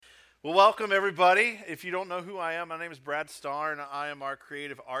Well, welcome everybody. If you don't know who I am, my name is Brad Starr, and I am our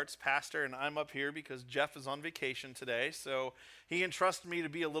creative arts pastor. And I'm up here because Jeff is on vacation today, so he entrusted me to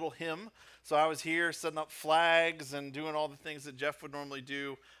be a little him. So I was here setting up flags and doing all the things that Jeff would normally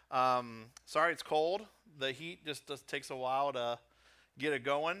do. Sorry, it's cold. The heat just takes a while to get it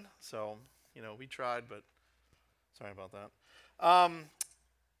going. So we tried, but sorry about that.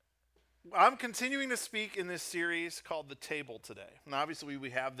 I'm continuing to speak in this series called The Table today. And obviously we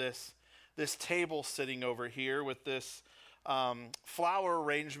have this table sitting over here with this flower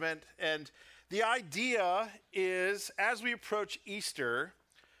arrangement. And the idea is, as we approach Easter,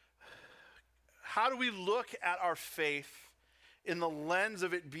 how do we look at our faith in the lens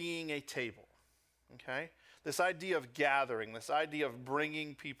of it being a table? Okay? This idea of gathering, this idea of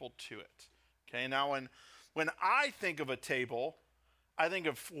bringing people to it. Okay, now when I think of a table, I think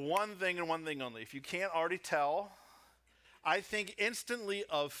of one thing and one thing only. If you can't already tell, I think instantly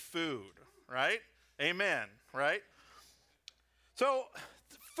of food, right? Amen, right? So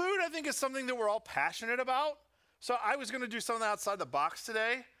food, I think, is something that we're all passionate about. So I was going to do something outside the box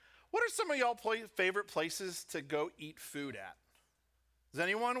today. What are some of y'all favorite places to go eat food at? Does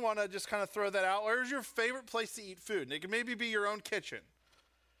anyone want to just kind of throw that out? Where's your favorite place to eat food? And it can maybe be your own kitchen.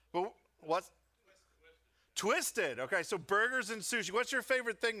 But what's Twisted. Okay, so burgers and sushi. What's your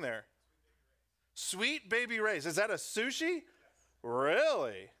favorite thing there? Sweet Baby Ray's. Is that a sushi?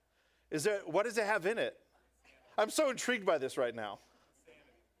 Really? What does it have in it? I'm so intrigued by this right now.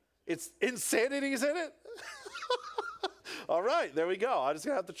 It's Insanity's in it? All right, there we go. I'm just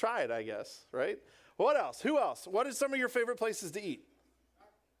going to have to try it, I guess, right? What else? Who else? What is some of your favorite places to eat?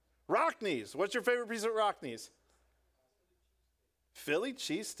 Rockneys. What's your favorite piece at Rockneys? Philly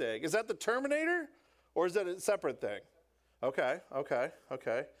cheesesteak. Is that the Terminator? Or is that a separate thing? Okay.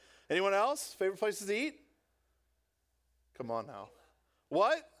 Anyone else? Favorite places to eat? Come on now.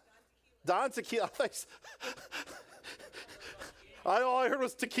 What? Don Tequila. All I heard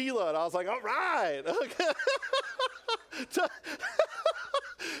was tequila, and I was like, all right. Okay.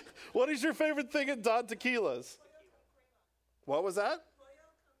 What is your favorite thing at Don Tequila's? What was that?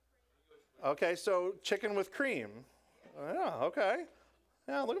 Okay, so chicken with cream. Yeah, okay.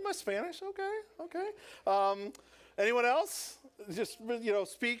 Yeah, look at my Spanish. Okay. Anyone else? Just,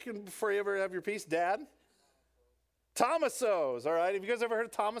 speak before you ever have your piece. Dad? Tomaso's. All right. Have you guys ever heard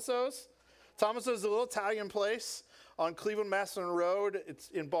of Tomaso's? Tomaso's is a little Italian place on Cleveland Massillon Road. It's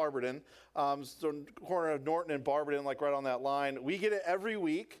in Barberton. So on the corner of Norton and Barberton, like right on that line. We get it every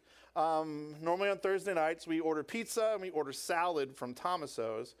week. Normally on Thursday nights, we order pizza and we order salad from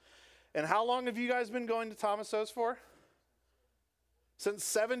Tomaso's. And how long have you guys been going to Tomaso's for? Since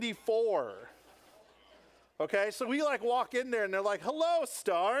 74. Okay, so we walk in there and they're like, hello,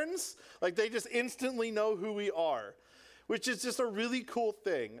 Starnes. They just instantly know who we are, which is just a really cool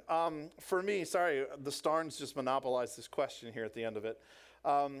thing. For me, sorry, the Starnes just monopolized this question here at the end of it.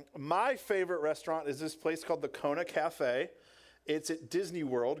 My favorite restaurant is this place called the Kona Cafe. It's at Disney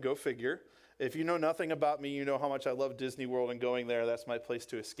World, go figure. If you know nothing about me, you know how much I love Disney World, and going there, that's my place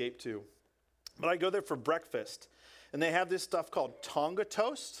to escape to. But I go there for breakfast. And they have this stuff called Tonga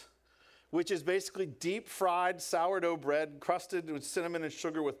toast, which is basically deep fried sourdough bread crusted with cinnamon and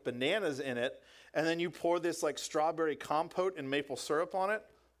sugar with bananas in it. And then you pour this strawberry compote and maple syrup on it.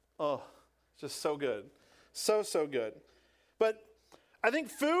 Oh, just so good. So good. But I think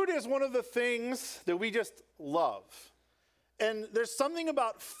food is one of the things that we just love. And there's something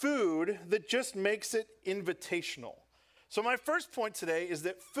about food that just makes it invitational. So my first point today is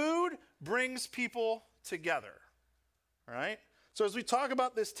that food brings people together. All right? So as we talk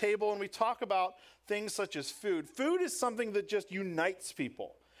about this table and we talk about things such as food is something that just unites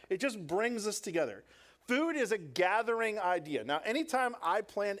people. It just brings us together. Food is a gathering idea. Now, anytime I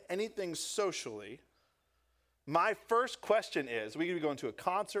plan anything socially, my first question is, we could be going to a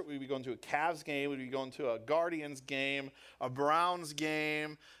concert, we could be going to a Cavs game, we could be going to a Guardians game, a Browns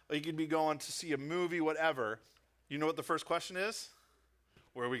game, or you could be going to see a movie, whatever. You know what the first question is?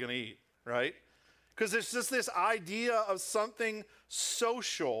 Where are we going to eat, right? Because it's just this idea of something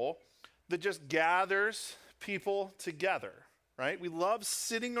social that just gathers people together, right? We love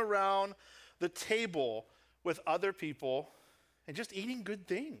sitting around the table with other people and just eating good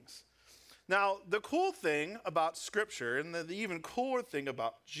things. Now, the cool thing about Scripture, and the even cooler thing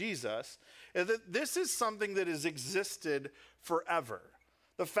about Jesus, is that this is something that has existed forever.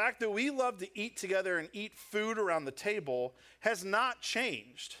 The fact that we love to eat together and eat food around the table has not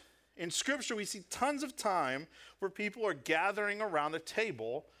changed. In Scripture, we see tons of time where people are gathering around a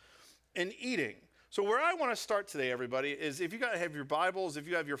table and eating. So where I want to start today, everybody, is if you guys have your Bibles, if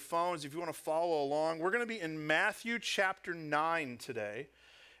you have your phones, if you want to follow along, we're going to be in Matthew chapter 9 today.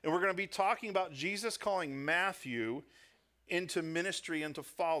 And we're going to be talking about Jesus calling Matthew into ministry and to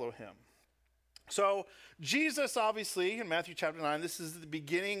follow him. So Jesus, obviously, in Matthew chapter 9, this is the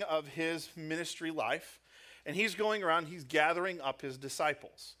beginning of his ministry life. And he's going around, he's gathering up his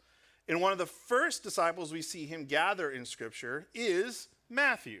disciples. And one of the first disciples we see him gather in Scripture is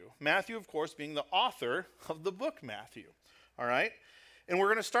Matthew. Matthew, of course, being the author of the book Matthew. All right? And we're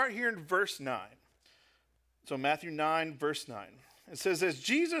going to start here in verse 9. So Matthew 9, verse 9. It says, as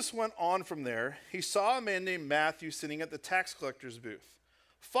Jesus went on from there, he saw a man named Matthew sitting at the tax collector's booth.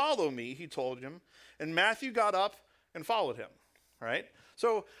 Follow me, he told him. And Matthew got up and followed him. Right?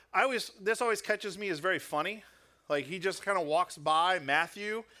 So this always catches me as very funny. Like he just kind of walks by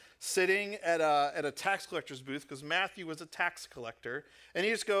Matthew sitting at a tax collector's booth, because Matthew was a tax collector, and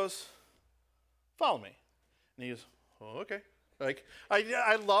he just goes, follow me. And he goes, oh, okay. Like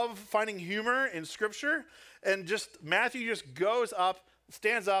I love finding humor in Scripture, and just Matthew just goes up,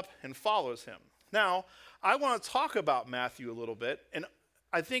 stands up, and follows him. Now, I want to talk about Matthew a little bit, and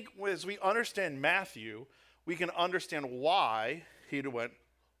I think as we understand Matthew, we can understand why he went,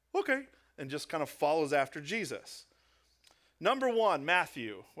 okay, and just kind of follows after Jesus. Number one,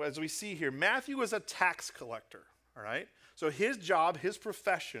 Matthew, as we see here, Matthew was a tax collector, all right? So his job, his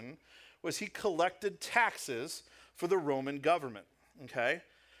profession, was he collected taxes for the Roman government, okay?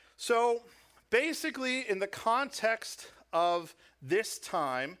 So basically, in the context of this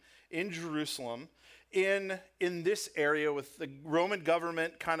time in Jerusalem, in this area with the Roman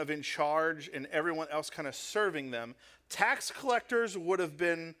government kind of in charge and everyone else kind of serving them, tax collectors would have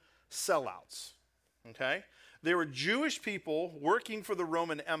been sellouts, okay? They were Jewish people working for the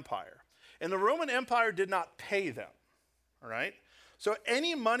Roman Empire, and the Roman Empire did not pay them, all right? So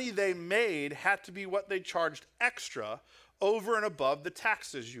any money they made had to be what they charged extra over and above the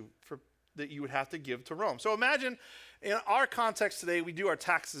taxes that you would have to give to Rome. So imagine, in our context today, we do our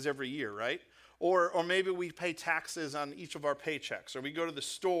taxes every year, right? Or maybe we pay taxes on each of our paychecks, or we go to the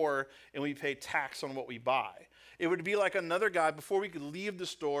store and we pay tax on what we buy. It would be like another guy, before we could leave the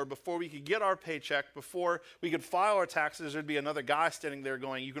store, before we could get our paycheck, before we could file our taxes, there'd be another guy standing there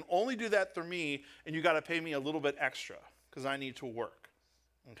going, you can only do that through me, and you got to pay me a little bit extra because I need to work,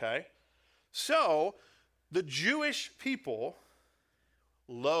 okay? So the Jewish people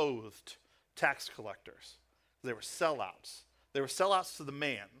loathed tax collectors. They were sellouts. They were sellouts to the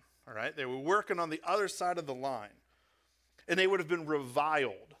man, all right? They were working on the other side of the line, and they would have been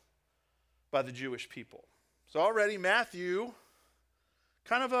reviled by the Jewish people. So already Matthew,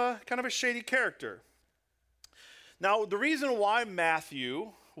 kind of a shady character. Now, the reason why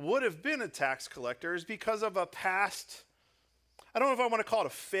Matthew would have been a tax collector is because of a past, I don't know if I want to call it a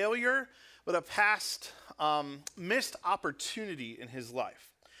failure, but a past missed opportunity in his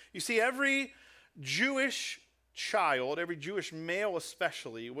life. You see, every Jewish child, every Jewish male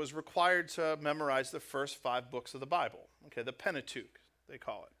especially, was required to memorize the first 5 books of the Bible, okay, the Pentateuch, they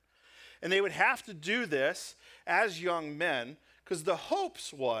call it. And they would have to do this as young men, because the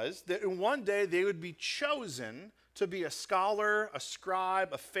hopes was that in one day they would be chosen to be a scholar, a scribe,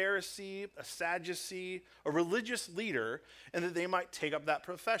 a Pharisee, a Sadducee, a religious leader, and that they might take up that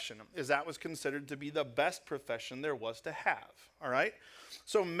profession, as that was considered to be the best profession there was to have, all right?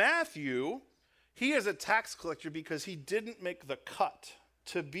 So Matthew, he is a tax collector because he didn't make the cut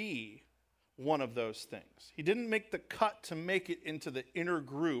to be one of those things. He didn't make the cut to make it into the inner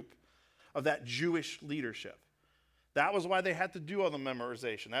group of that Jewish leadership. That was why they had to do all the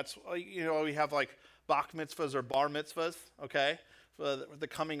memorization. That's, we have like Bach mitzvahs or bar mitzvahs, okay, for the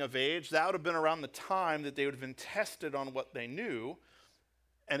coming of age. That would have been around the time that they would have been tested on what they knew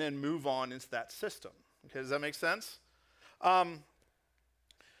and then move on into that system. Okay, does that make sense?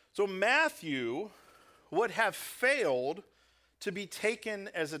 So Matthew would have failed to be taken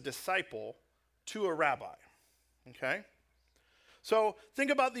as a disciple to a rabbi, okay? So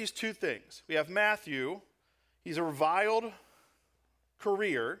think about these two things. We have Matthew. He's a reviled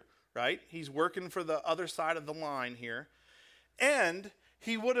career, right? He's working for the other side of the line here. And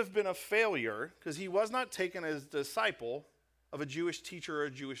he would have been a failure because he was not taken as a disciple of a Jewish teacher or a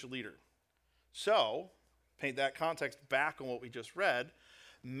Jewish leader. So, paint that context back on what we just read.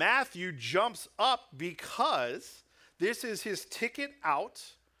 Matthew jumps up because this is his ticket out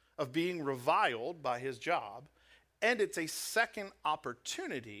of being reviled by his job. And it's a second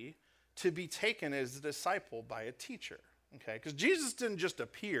opportunity to be taken as a disciple by a teacher, okay? Because Jesus didn't just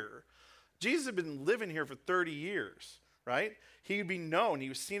appear. Jesus had been living here for 30 years, right? He would be known. He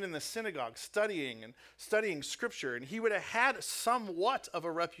was seen in the synagogue studying Scripture, and he would have had somewhat of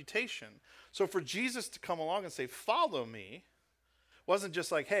a reputation. So for Jesus to come along and say, follow me, wasn't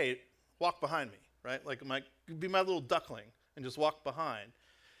just like, hey, walk behind me, right? Like, be my little duckling and just walk behind.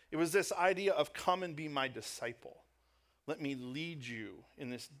 It was this idea of come and be my disciple. Let me lead you in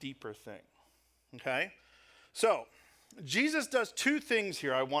this deeper thing. Okay? So, Jesus does two things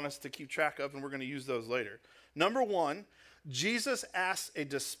here I want us to keep track of, and we're going to use those later. Number one, Jesus asks a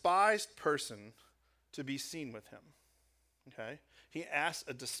despised person to be seen with him. Okay? He asks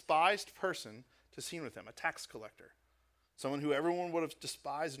a despised person to seen with him, a tax collector, someone who everyone would have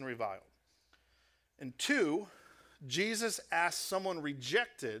despised and reviled. And two, Jesus asks someone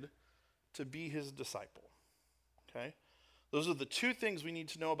rejected to be his disciple. Okay? Those are the two things we need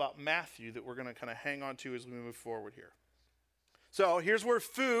to know about Matthew that we're going to kind of hang on to as we move forward here. So here's where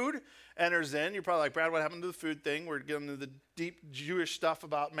food enters in. You're probably like, Brad, what happened to the food thing? We're getting into the deep Jewish stuff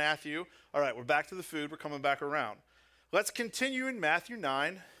about Matthew. All right, we're back to the food. We're coming back around. Let's continue in Matthew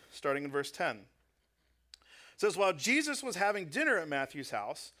 9, starting in verse 10. It says, while Jesus was having dinner at Matthew's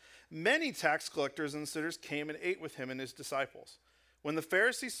house, many tax collectors and sinners came and ate with him and his disciples. When the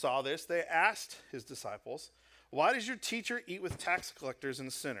Pharisees saw this, they asked his disciples, why does your teacher eat with tax collectors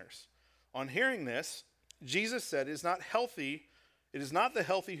and sinners? On hearing this, Jesus said, it is not the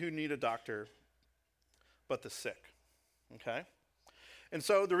healthy who need a doctor, but the sick. Okay? And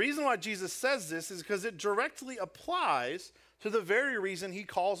so the reason why Jesus says this is because it directly applies to the very reason he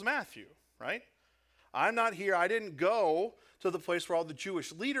calls Matthew, right? I'm not here. I didn't go to the place where all the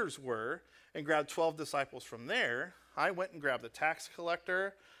Jewish leaders were and grabbed 12 disciples from there. I went and grabbed the tax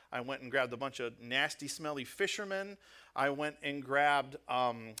collector. I went and grabbed a bunch of nasty, smelly fishermen. I went and grabbed,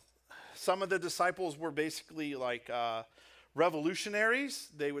 some of the disciples were basically like revolutionaries.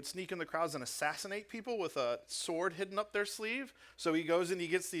 They would sneak in the crowds and assassinate people with a sword hidden up their sleeve. So he goes and he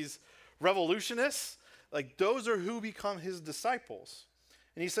gets these revolutionists. Like those are who become his disciples.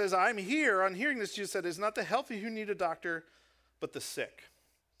 And he says, I'm here. On hearing this, Jesus said, it's not the healthy who need a doctor, but the sick.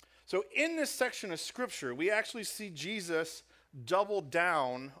 So in this section of scripture, we actually see Jesus double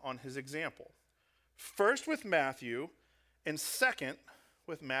down on his example. First with Matthew, and second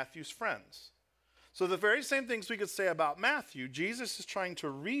with Matthew's friends. So the very same things we could say about Matthew, Jesus is trying to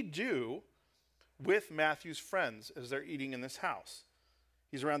redo with Matthew's friends as they're eating in this house.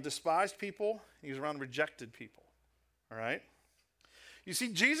 He's around despised people. He's around rejected people. All right? You see,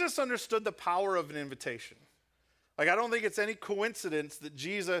 Jesus understood the power of an invitation. Like, I don't think it's any coincidence that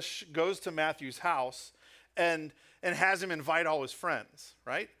Jesus goes to Matthew's house and has him invite all his friends,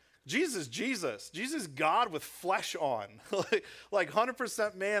 right? Jesus, God with flesh on, like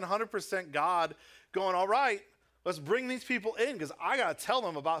 100% man, 100% God, going, all right, let's bring these people in because I got to tell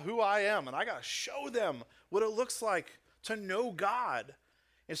them about who I am and I got to show them what it looks like to know God.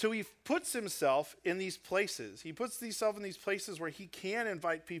 And so he puts himself in these places. He puts himself in these places where he can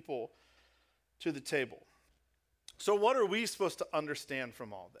invite people to the table. So what are we supposed to understand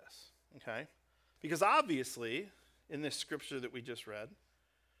from all this? Okay? Because obviously, in this scripture that we just read,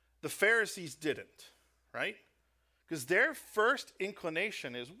 the Pharisees didn't, right? Because their first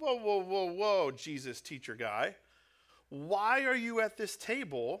inclination is, whoa, Jesus teacher guy. Why are you at this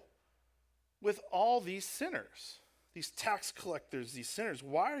table with all these sinners? These tax collectors, these sinners,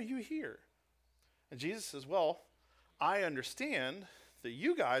 why are you here? And Jesus says, well, I understand that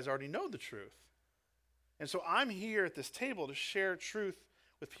you guys already know the truth. And so I'm here at this table to share truth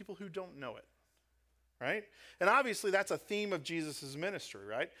with people who don't know it, right? And obviously that's a theme of Jesus' ministry,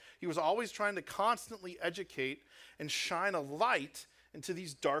 right? He was always trying to constantly educate and shine a light into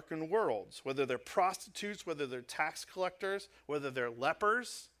these darkened worlds, whether they're prostitutes, whether they're tax collectors, whether they're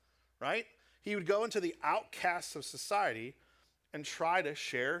lepers, right? He would go into the outcasts of society and try to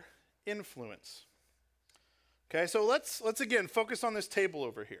share influence. Okay, so let's again focus on this table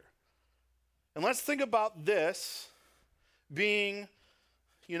over here. And let's think about this being,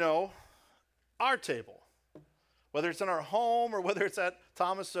 our table. Whether it's in our home or whether it's at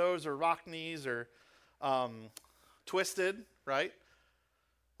Thomas O's or Rockneys or Twisted, right?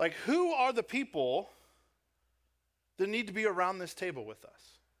 Like, who are the people that need to be around this table with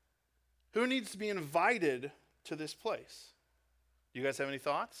us? Who needs to be invited to this place? You guys have any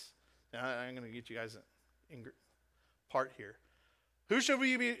thoughts? I'm going to get you guys in part here. Who should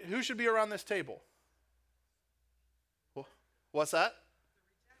be around this table? What's that?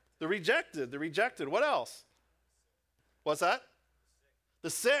 The rejected. The rejected. What else? What's that? The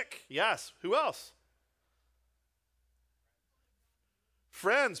sick. Yes. Who else?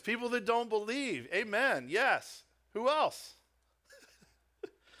 Friends. People that don't believe. Amen. Yes. Who else? I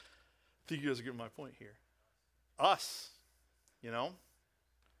think you guys are getting my point here. Us.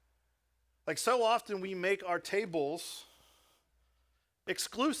 Like so often we make our tables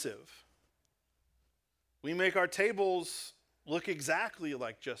exclusive. We make our tables look exactly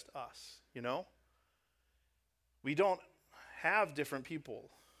like just us, We don't have different people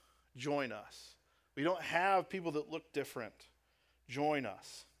join us. We don't have people that look different. Join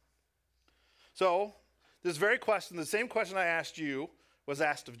us. So, this very question, the same question I asked you, was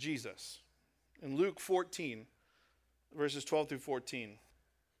asked of Jesus. In Luke 14, verses 12 through 14.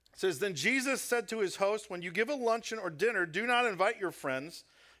 It says, "Then Jesus said to his host, when you give a luncheon or dinner, do not invite your friends,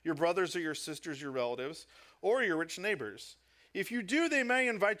 your brothers or your sisters, your relatives, or your rich neighbors. If you do, they may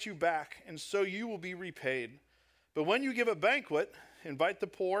invite you back, and so you will be repaid. But when you give a banquet, invite the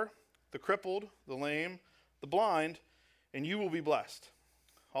poor, the crippled, the lame, the blind, and you will be blessed.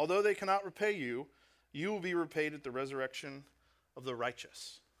 Although they cannot repay you, you will be repaid at the resurrection of the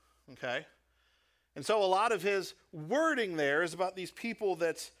righteous." Okay? And so a lot of his wording there is about these people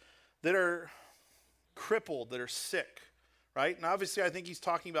that are crippled, that are sick, right? And obviously I think he's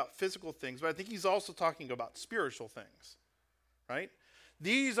talking about physical things, but I think he's also talking about spiritual things, right?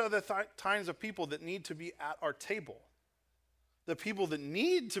 These are the kinds of people that need to be at our table. The people that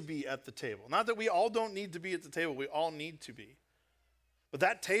need to be at the table. Not that we all don't need to be at the table. We all need to be. But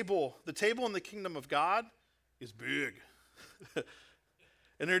that table, the table in the kingdom of God, is big.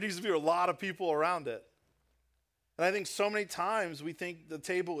 And there needs to be a lot of people around it. And I think so many times we think the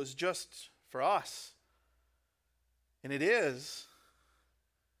table is just for us. And it is.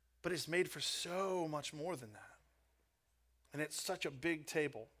 But it's made for so much more than that. And it's such a big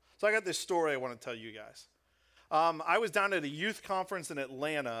table. So I got this story I want to tell you guys. I was down at a youth conference in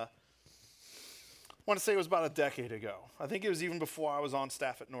Atlanta. I want to say it was about a decade ago. I think it was even before I was on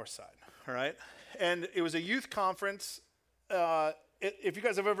staff at Northside, all right? And it was a youth conference. If you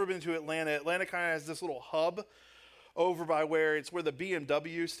guys have ever been to Atlanta, Atlanta kind of has this little hub over by where the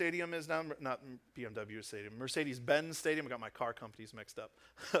BMW Stadium is now. Not BMW Stadium, Mercedes-Benz Stadium. I got my car companies mixed up.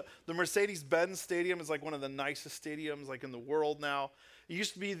 The Mercedes-Benz Stadium is like one of the nicest stadiums like in the world now. It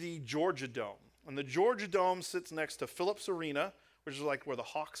used to be the Georgia Dome. And the Georgia Dome sits next to Phillips Arena, which is like where the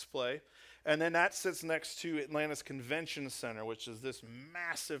Hawks play. And then that sits next to Atlanta's Convention Center, which is this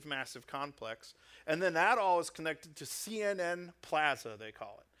massive, massive complex. And then that all is connected to CNN Plaza, they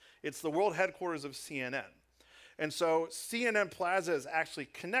call it. It's the world headquarters of CNN. And so CNN Plaza is actually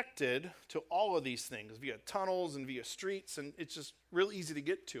connected to all of these things via tunnels and via streets, and it's just real easy to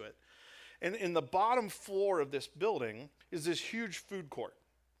get to it. And in the bottom floor of this building is this huge food court.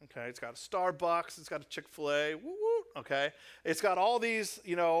 Okay, it's got a Starbucks, it's got a Chick-fil-A, woo woo, okay? It's got all these,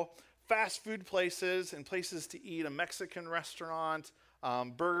 fast food places and places to eat, a Mexican restaurant,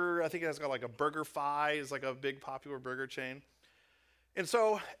 burger, I think it has got like a BurgerFi, is like a big popular burger chain. And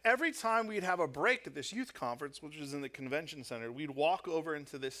so every time we'd have a break at this youth conference, which was in the convention center, we'd walk over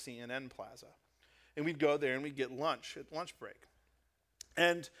into this CNN Plaza. And we'd go there and we'd get lunch at lunch break.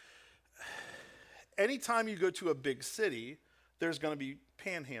 And anytime you go to a big city, there's going to be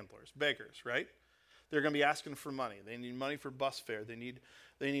panhandlers, beggars, right? They're going to be asking for money. They need money for bus fare. They need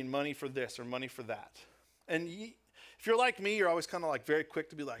money for this or money for that. And if you're like me, you're always kind of like very quick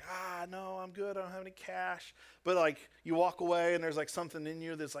to be like, no, I'm good. I don't have any cash. But like you walk away and there's like something in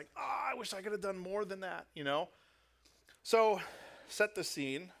you that's like, I wish I could have done more than that, So set the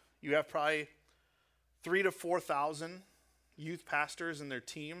scene. You have probably 3,000 to 4,000 youth pastors and their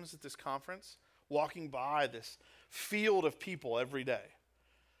teams at this conference walking by this field of people every day.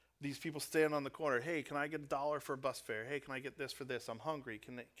 These people stand on the corner. Hey, can I get $1 for a bus fare? Hey, can I get this for this? I'm hungry.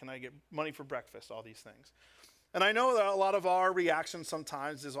 Can I get money for breakfast? All these things. And I know that a lot of our reaction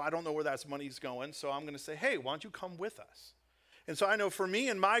sometimes is, well, I don't know where that money's going, so I'm going to say, hey, why don't you come with us? And so I know for me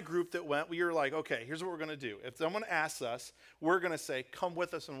and my group that went, we were like, okay, here's what we're going to do. If someone asks us, we're going to say, come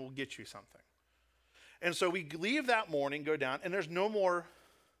with us and we'll get you something. And so we leave that morning, go down, and there's no more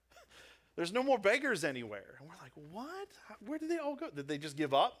beggars anywhere. And we're like, what? Where did they all go? Did they just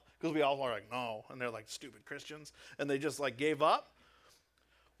give up? Because we all are like, no. And they're like stupid Christians. And they just like gave up.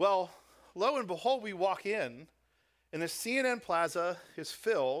 Well, lo and behold, we walk in, and the CNN Plaza is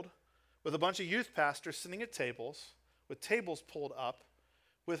filled with a bunch of youth pastors sitting at tables, with tables pulled up,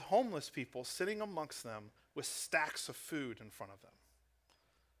 with homeless people sitting amongst them with stacks of food in front of them.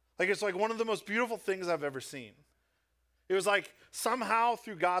 Like it's like one of the most beautiful things I've ever seen. It was like somehow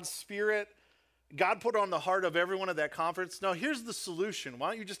through God's Spirit, God put on the heart of everyone at that conference, now here's the solution. Why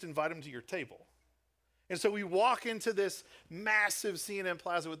don't you just invite them to your table? And so we walk into this massive CNN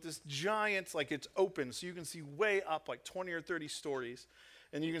Plaza with this giant, like it's open, so you can see way up like 20 or 30 stories.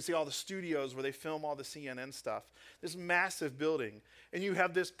 And you can see all the studios where they film all the CNN stuff. This massive building. And you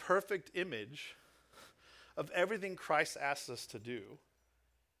have this perfect image of everything Christ asks us to do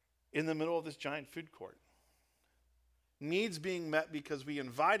in the middle of this giant food court. Needs being met because we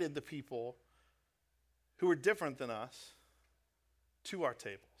invited the people who are different than us to our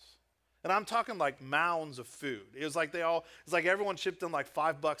tables. And I'm talking like mounds of food. It's like everyone chipped in like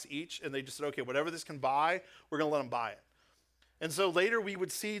 $5 each, and they just said, okay, whatever this can buy, we're going to let them buy it. And so later we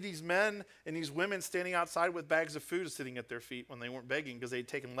would see these men and these women standing outside with bags of food sitting at their feet when they weren't begging because they'd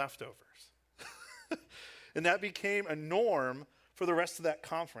taken leftovers. And that became a norm for the rest of that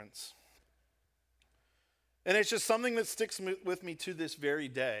conference. And it's just something that sticks with me to this very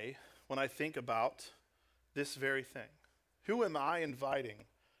day when I think about this very thing. Who am I inviting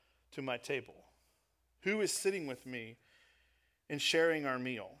to my table? Who is sitting with me and sharing our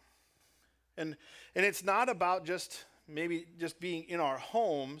meal? And it's not about just being in our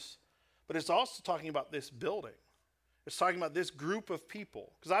homes, but it's also talking about this building. It's talking about this group of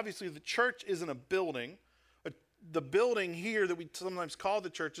people. Because obviously the church isn't a building. The building here that we sometimes call the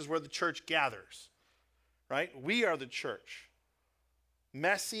church is where the church gathers, right? We are the church.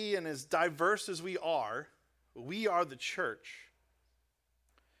 Messy and as diverse as we are the church.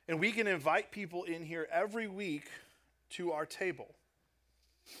 And we can invite people in here every week to our table.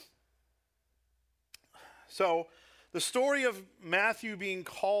 So the story of Matthew being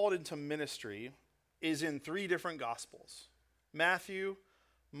called into ministry is in 3 different Gospels: Matthew,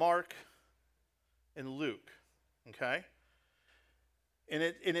 Mark, and Luke. Okay? And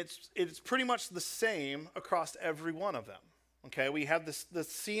it's pretty much the same across every one of them. Okay? We have the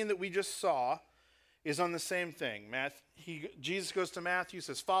scene that we just saw is on the same thing. Jesus goes to Matthew,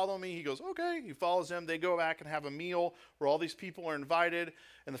 says, follow me. He goes, okay. He follows him. They go back and have a meal where all these people are invited.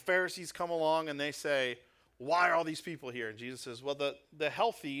 And the Pharisees come along and they say, why are all these people here? And Jesus says, well, the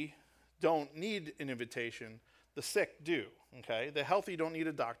healthy don't need an invitation. The sick do. Okay? The healthy don't need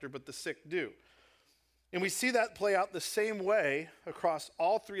a doctor, but the sick do. And we see that play out the same way across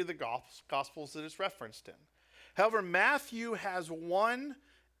all 3 of the Gospels that it's referenced in. However, Matthew has one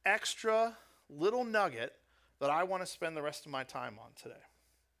extra little nugget that I want to spend the rest of my time on today.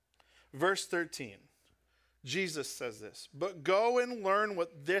 Verse 13, Jesus says this, but go and learn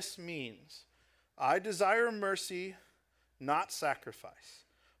what this means. I desire mercy, not sacrifice.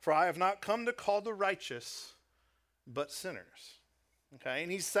 For I have not come to call the righteous, but sinners. Okay,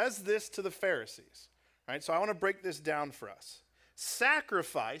 and he says this to the Pharisees. Right? So I want to break this down for us.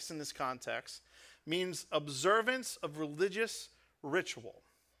 Sacrifice in this context means observance of religious ritual.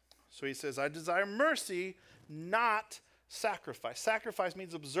 So he says, I desire mercy, not sacrifice. Sacrifice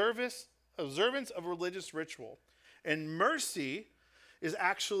means observance of religious ritual. And mercy is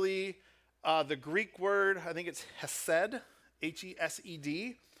actually the Greek word, I think it's hesed,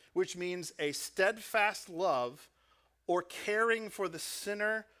 H-E-S-E-D, which means a steadfast love or caring for the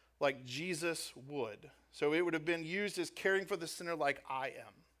sinner like Jesus would. So it would have been used as caring for the sinner like I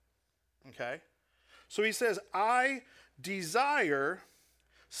am. Okay? So he says, I desire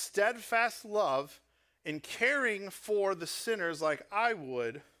steadfast love in caring for the sinners like I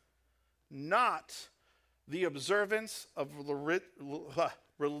would, not the observance of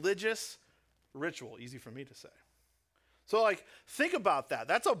religious ritual. Easy for me to say. So think about that.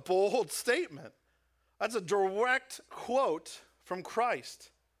 That's a bold statement. That's a direct quote from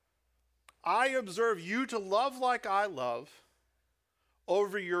Christ. I observe you to love like I love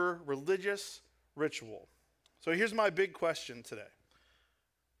over your religious ritual. So here's my big question today.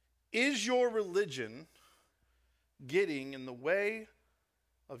 Is your religion getting in the way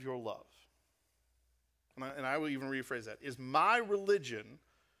of your love? And I will even rephrase that. Is my religion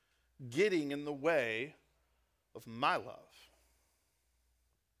getting in the way of my love?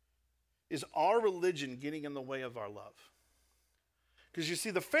 Is our religion getting in the way of our love? Because you see,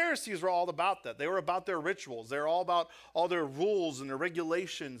 the Pharisees were all about that. They were about their rituals. They were all about all their rules and their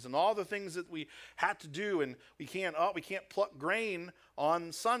regulations and all the things that we had to do. And we can't pluck grain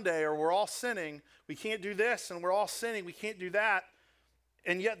on Sunday or we're all sinning. We can't do this and we're all sinning. We can't do that.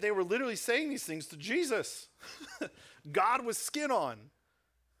 And yet they were literally saying these things to Jesus. God with skin on.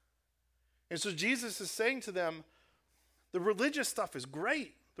 And so Jesus is saying to them, the religious stuff is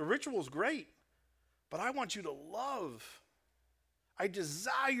great. The ritual is great. But I want you to love. I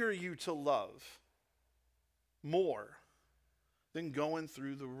desire you to love more than going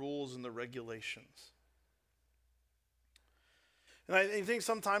through the rules and the regulations. And I think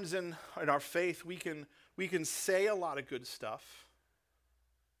sometimes in our faith we can say a lot of good stuff.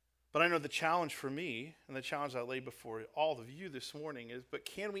 But I know the challenge for me and the challenge I lay before all of you this morning is, but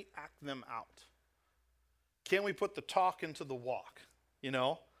can we act them out? Can we put the talk into the walk? You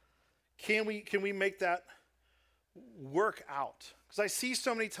know? Can we make that work out? Because I see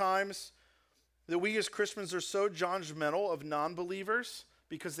so many times that we as Christians are so judgmental of non-believers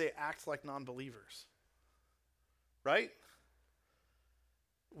because they act like non-believers. Right?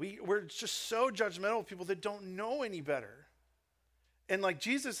 We're just so judgmental of people that don't know any better. And like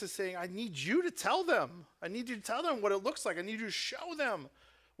Jesus is saying, I need you to tell them. I need you to tell them what it looks like. I need you to show them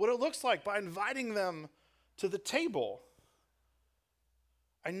what it looks like by inviting them to the table.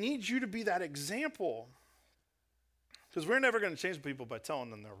 I need you to be that example. Because we're never going to change people by telling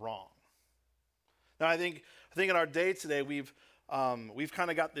them they're wrong. Now, I think in our day today, we've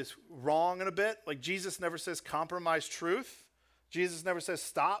kind of got this wrong in a bit. Like Jesus never says compromise truth. Jesus never says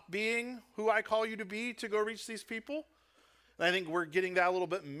stop being who I call you to be to go reach these people. And I think we're getting that a little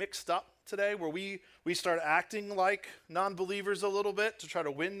bit mixed up today, where we start acting like non-believers a little bit to try to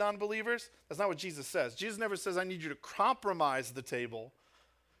win non-believers. That's not what Jesus says. Jesus never says, I need you to compromise the table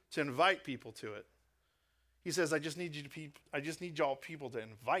to invite people to it. He says, I just need y'all people to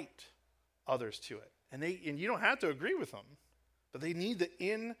invite others to it. And you don't have to agree with them, but they need the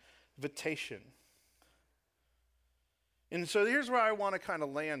invitation. And so here's where I want to kind of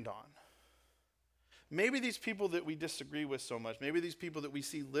land on. Maybe these people that we disagree with so much, maybe these people that we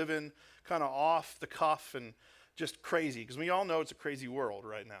see living kind of off the cuff and just crazy, because we all know it's a crazy world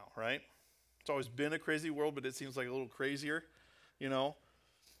right now, right? It's always been a crazy world, but it seems like a little crazier, you know?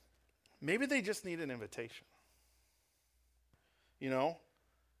 Maybe they just need an invitation. You know?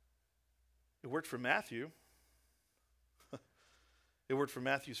 It worked for Matthew. It worked for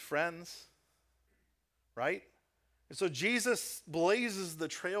Matthew's friends, right? And so Jesus blazes the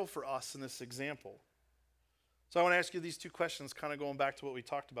trail for us in this example. So I want to ask you these two questions, kind of going back to what we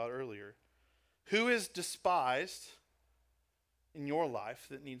talked about earlier. Who is despised in your life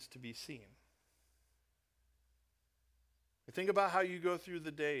that needs to be seen? Think about how you go through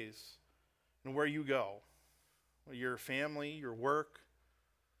the days and where you go. Your family, your work,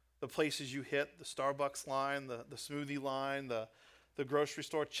 the places you hit, the Starbucks line, the smoothie line, the grocery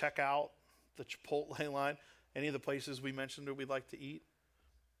store checkout, the Chipotle line, any of the places we mentioned that we'd like to eat.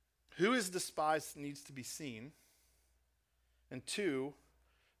 Who is despised that needs to be seen? And two,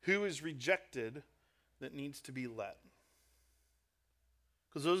 who is rejected that needs to be led?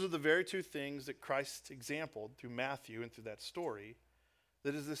 Because those are the very two things that Christ exampled through Matthew and through that story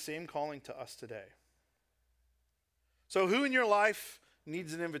that is the same calling to us today. So who in your life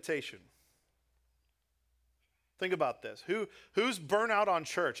needs an invitation? Think about this. Who's burnt out on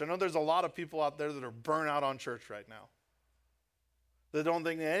church? I know there's a lot of people out there that are burnt out on church right now. That don't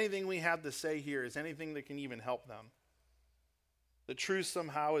think that anything we have to say here is anything that can even help them. The truth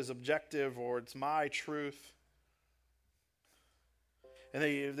somehow is objective, or it's my truth. And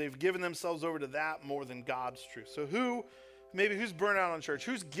they've given themselves over to that more than God's truth. So who's burnt out on church?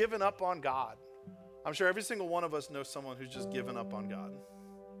 Who's given up on God? I'm sure every single one of us knows someone who's just given up on God.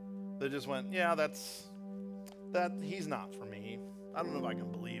 They just went, yeah, that he's not for me. I don't know if I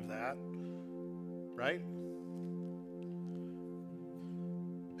can believe that. Right?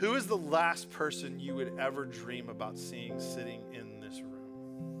 Who is the last person you would ever dream about seeing sitting in this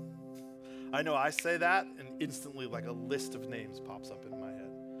room? I know I say that and instantly like a list of names pops up in my head.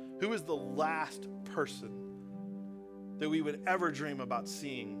 Who is the last person that we would ever dream about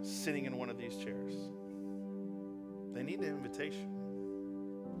seeing sitting in one of these chairs? They need an invitation.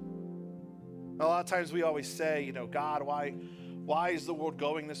 A lot of times we always say, God, why is the world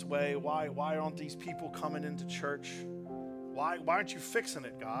going this way? Why aren't these people coming into church? Why aren't you fixing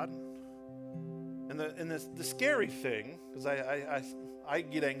it, God? And the scary thing, because I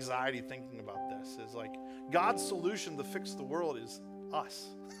get anxiety thinking about this, is like God's solution to fix the world is us.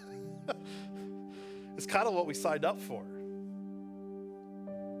 It's kind of what we signed up for.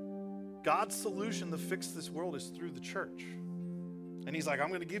 God's solution to fix this world is through the church. And he's like, I'm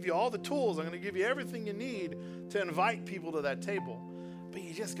going to give you all the tools. I'm going to give you everything you need to invite people to that table. But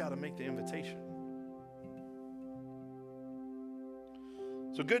you just got to make the invitation.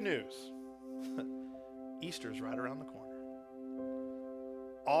 So good news. Easter's right around the corner.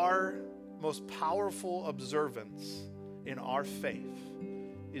 Our most powerful observance in our faith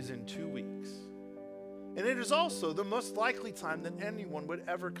is in 2 weeks. And it is also the most likely time that anyone would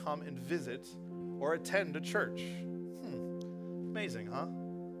ever come and visit or attend a church. Amazing, huh?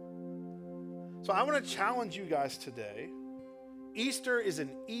 So I want to challenge you guys today. Easter is an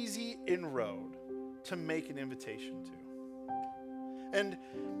easy inroad to make an invitation to. And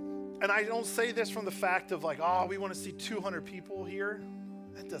I don't say this from the fact of like, we want to see 200 people here.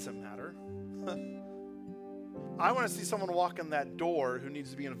 That doesn't matter. I want to see someone walk in that door who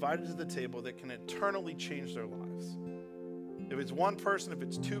needs to be invited to the table that can eternally change their lives. If it's one person, if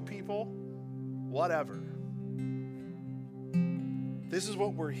it's two people, whatever. This is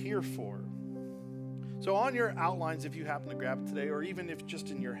what we're here for. So on your outlines, if you happen to grab it today, or even if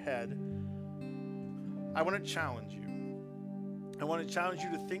just in your head, I want to challenge you. I want to challenge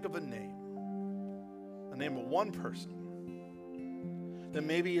you to think of a name of one person that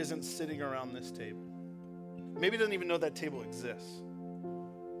maybe isn't sitting around this table, maybe doesn't even know that table exists,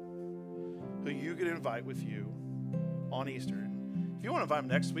 who you could invite with you on Easter. If you want to invite them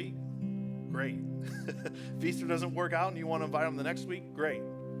next week, great. If Easter doesn't work out and you want to invite them the next week, great.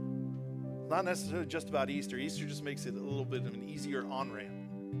 Not necessarily just about Easter. Easter just makes it a little bit of an easier on-ramp.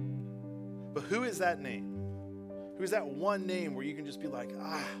 But who is that name? Who is that one name where you can just be like,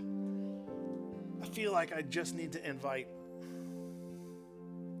 I feel like I just need to invite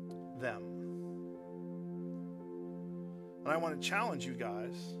them. And I want to challenge you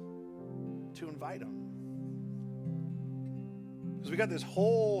guys to invite them. Because we got this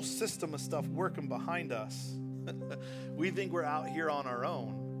whole system of stuff working behind us. We think we're out here on our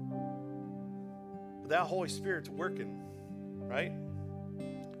own. But that Holy Spirit's working, right?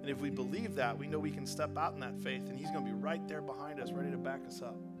 And if we believe that, we know we can step out in that faith, and he's going to be right there behind us, ready to back us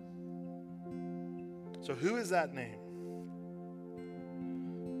up. So who is that name?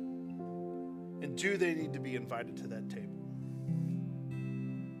 And do they need to be invited to that table?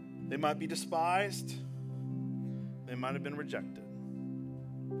 They might be despised. They might have been rejected.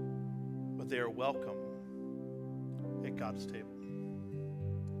 But they are welcome at God's table.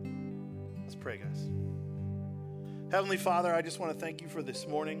 Let's pray, guys. Heavenly Father, I just want to thank you for this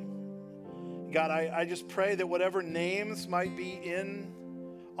morning. God, I just pray that whatever names might be in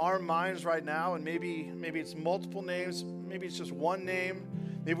our minds right now, and maybe it's multiple names, maybe it's just one name,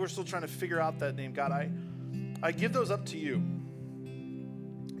 maybe we're still trying to figure out that name. God, I give those up to you.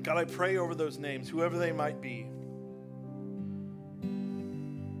 God, I pray over those names, whoever they might be,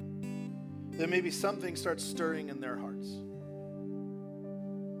 that maybe something starts stirring in their hearts.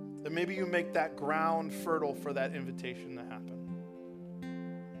 That maybe you make that ground fertile for that invitation to happen.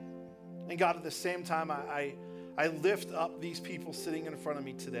 And God, at the same time, I lift up these people sitting in front of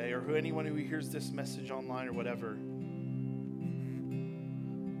me today, or anyone who hears this message online or whatever.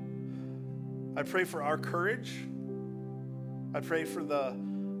 I pray for our courage. I pray for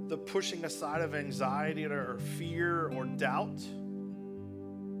the pushing aside of anxiety or fear or doubt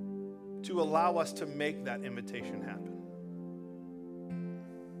to allow us to make that invitation happen.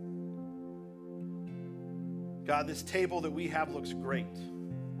 God, this table that we have looks great,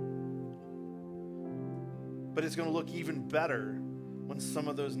 but it's going to look even better when some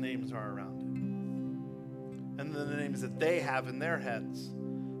of those names are around it. And then the names that they have in their heads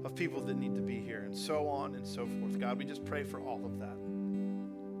of people that need to be here, and so on and so forth. God, we just pray for all of that.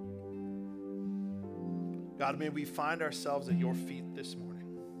 God, may we find ourselves at your feet this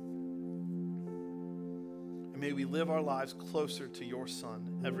morning. And may we live our lives closer to your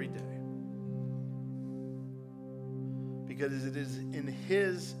Son every day. Because it is in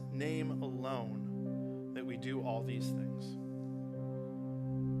his name alone that we do all these things.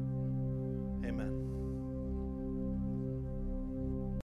 Amen.